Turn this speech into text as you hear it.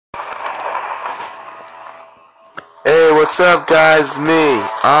What's up, guys? Me,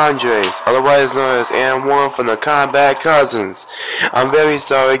 Andres, otherwise known as M1 from the Combat Cousins. I'm very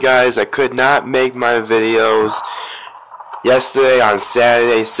sorry, guys. I could not make my videos yesterday on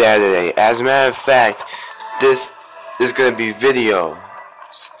Saturday. As a matter of fact, this is going to be videos.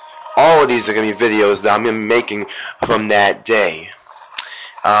 All of these are going to be videos that I'm going to be making from that day.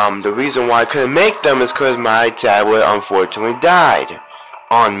 The reason why I couldn't make them is because my tablet unfortunately died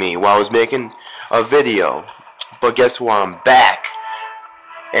on me while I was making a video. But guess what? I'm back,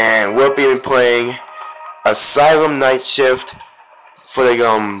 and we'll be playing Asylum Night Shift for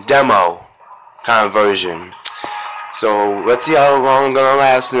the demo kind of version. So let's see how long I'm gonna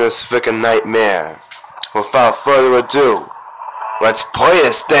last in this freaking nightmare. Without further ado, let's play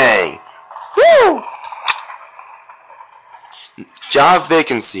this thing. Woo! Job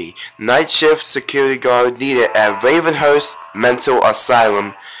vacancy: night shift security guard needed at Ravenhurst Mental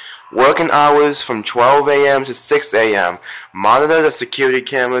Asylum. Working hours from 12 a.m. to 6 a.m. Monitor the security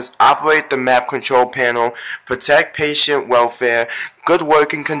cameras, operate the map control panel, protect patient welfare, good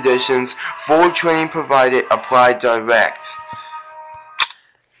working conditions, full training provided, apply direct.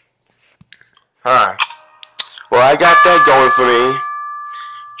 Well, I got that going for me.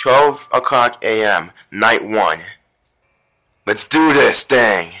 12 o'clock a.m. Night 1. Let's do this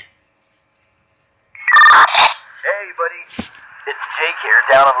thing. Hey, buddy. It's Jake here,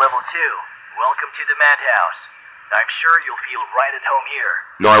 down on level 2. Welcome to the madhouse. I'm sure you'll feel right at home here.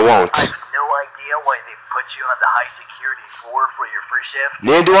 No, I won't. I have no idea why they put you on the high security floor for your first shift.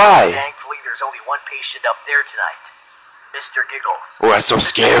 Neither do I. Thankfully, there's only one patient up there tonight. Mr. Giggles. Oh, that's so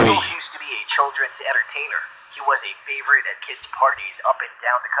scary. Mr. Giggles used to be a children's entertainer. He was a favorite at kids' parties up and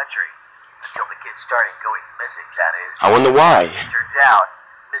down the country. Until the kids started going missing, that is. I wonder why. It turns out,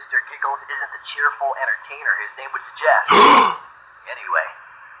 Mr. Giggles isn't the cheerful entertainer his name would suggest. Anyway,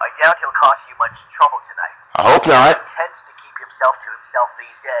 I doubt he'll cause you much trouble tonight. I hope not. He tends to keep himself to himself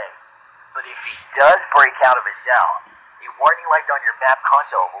these days. But if he does break out of his cell, a warning light on your map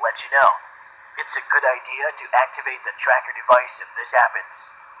console will let you know. It's a good idea to activate the tracker device if this happens.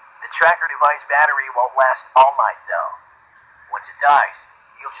 The tracker device battery won't last all night, though. Once it dies,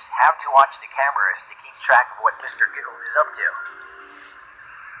 you'll just have to watch the cameras to keep track of what Mr. Giggles is up to.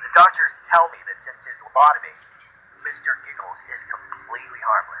 The doctors tell me that since his lobotomy, Mr. Giggles is completely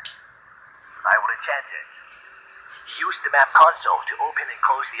harmless. I wouldn't chance it. Use the map console to open and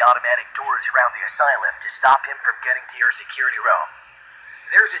close the automatic doors around the asylum to stop him from getting to your security room.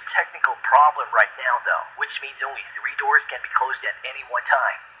 There's a technical problem right now, though, which means only 3 doors can be closed at any one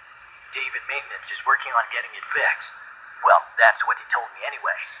time. David Maintenance is working on getting it fixed. Well, that's what he told me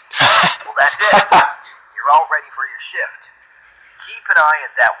anyway. Well, that's it. You're all ready for your shift. Keep an eye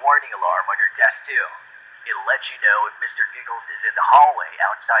at that warning alarm on your desk, too. It'll let you know if Mr. Giggles is in the hallway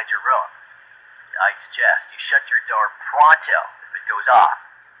outside your room. I'd suggest you shut your door pronto if it goes off.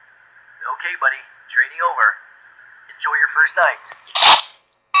 Okay, buddy. Training over. Enjoy your first night.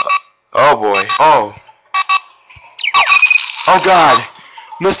 Oh, boy. Oh. Oh, God.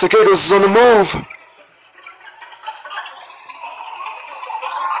 Mr. Giggles is on the move.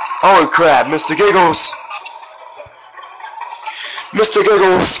 Holy crap, Mr. Giggles. Mr.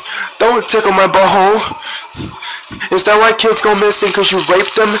 Giggles, don't tickle my butthole. Is that why kids go missing because you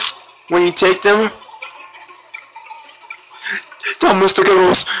rape them when you take them? No, Mr.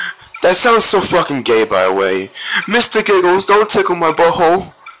 Giggles. That sounds so fucking gay, by the way. Mr. Giggles, don't tickle my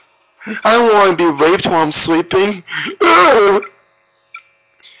butthole. I don't want to be raped while I'm sleeping.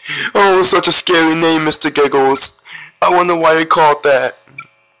 Oh, such a scary name, Mr. Giggles. I wonder why they call it that.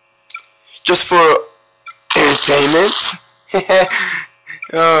 Just for entertainment?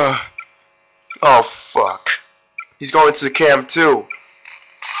 Oh, fuck. He's going to the camp, too.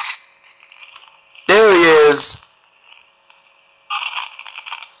 There he is.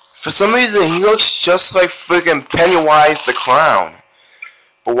 For some reason, he looks just like friggin' Pennywise the Clown.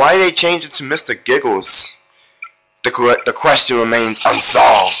 But why did they change it to Mr. Giggles? The question remains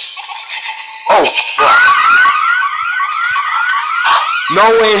unsolved. Oh, fuck. No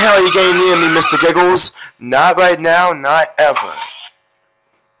way in hell you getting near me, Mr. Giggles. Not right now, not ever.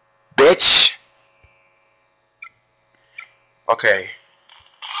 Bitch. Okay.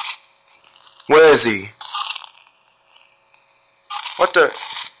 Where is he? What the?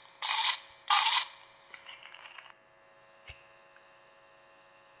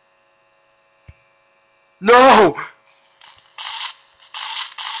 No!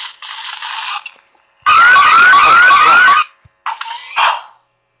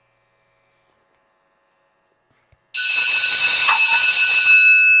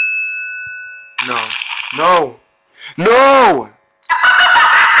 No. No! No!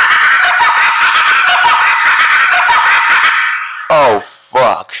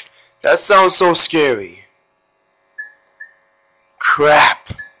 That sounds so scary. Crap.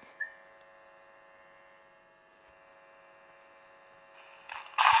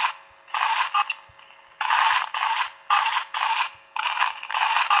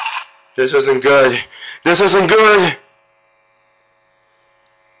 This isn't good. This isn't good.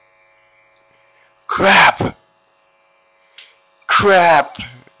 Crap. Crap.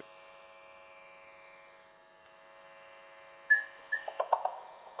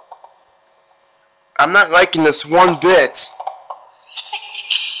 I'm not liking this one bit.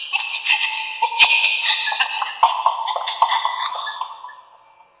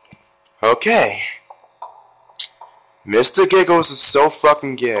 Okay. Mr. Giggles is so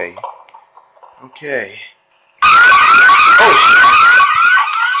fucking gay. Okay. Oh shit.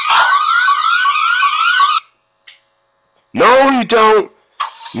 No, you don't.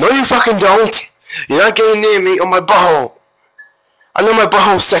 No, you fucking don't. You're not getting near me on my butthole. I know my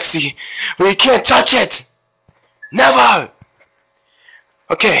butthole sexy, but you can't touch it. Never.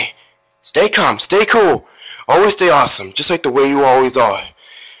 Okay. Stay calm. Stay cool. Always stay awesome, just like the way you always are.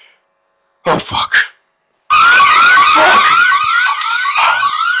 Oh fuck. Fuck.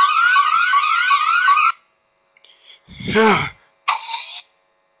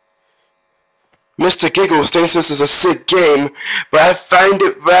 Mr. Giggles thinks this is a sick game, but I find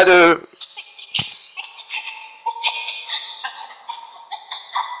it rather...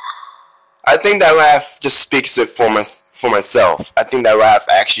 I think that laugh just speaks it for myself. I think that laugh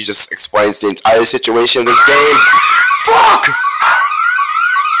actually just explains the entire situation of this game. Fuck!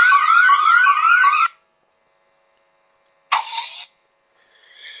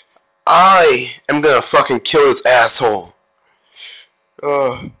 I am gonna fucking kill this asshole.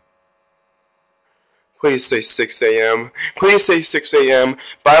 Please say 6 a.m. Please say 6 a.m.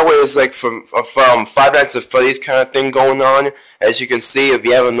 By the way, it's like from Five Nights at Freddy's kind of thing going on. As you can see, if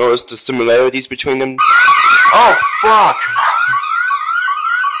you haven't noticed the similarities between them. Oh, fuck!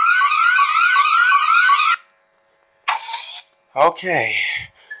 Okay.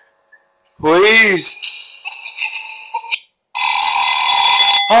 Please.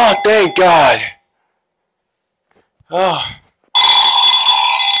 Oh, thank God. Oh.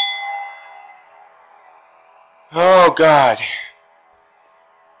 Oh God.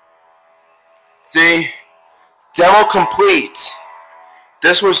 See? Demo complete.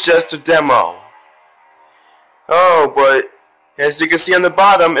 This was just a demo. Oh, but as you can see on the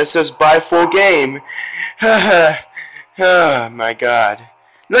bottom, it says buy full game. Oh my God.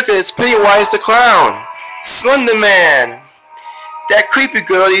 Look at it's Pennywise the Clown. Slender Man. That creepy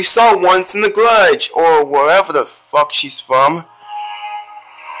girl you saw once in The Grudge, or wherever the fuck she's from.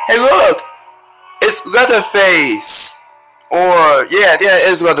 Hey look! It's Leatherface! Or, yeah, it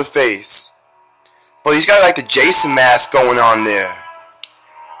is Leatherface. But he's got like the Jason mask going on there.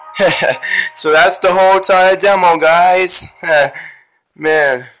 So that's the whole entire demo, guys.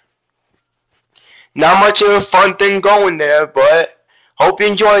 Man. Not much of a fun thing going there, but hope you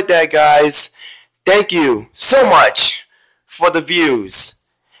enjoyed that, guys. Thank you so much for the views.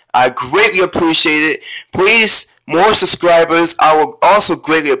 I greatly appreciate it. Please, more subscribers. I will also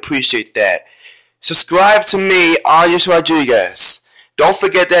greatly appreciate that. Subscribe to me, Arias Rodriguez. Don't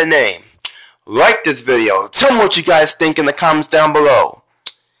forget that name. Like this video. Tell me what you guys think in the comments down below.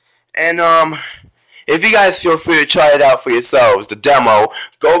 And if you guys feel free to try it out for yourselves, the demo,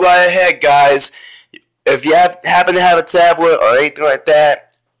 go right ahead, guys. If you happen to have a tablet or anything like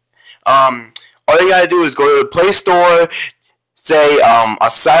that, all you gotta do is go to the Play Store, say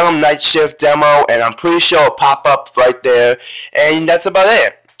Asylum Night Shift demo, and I'm pretty sure it'll pop up right there. And that's about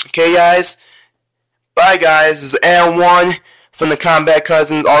it. Okay, guys. Bye, guys. This is N1 from the Combat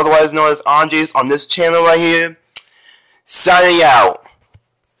Cousins, otherwise known as Andres, on this channel right here. Signing out.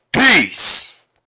 Peace.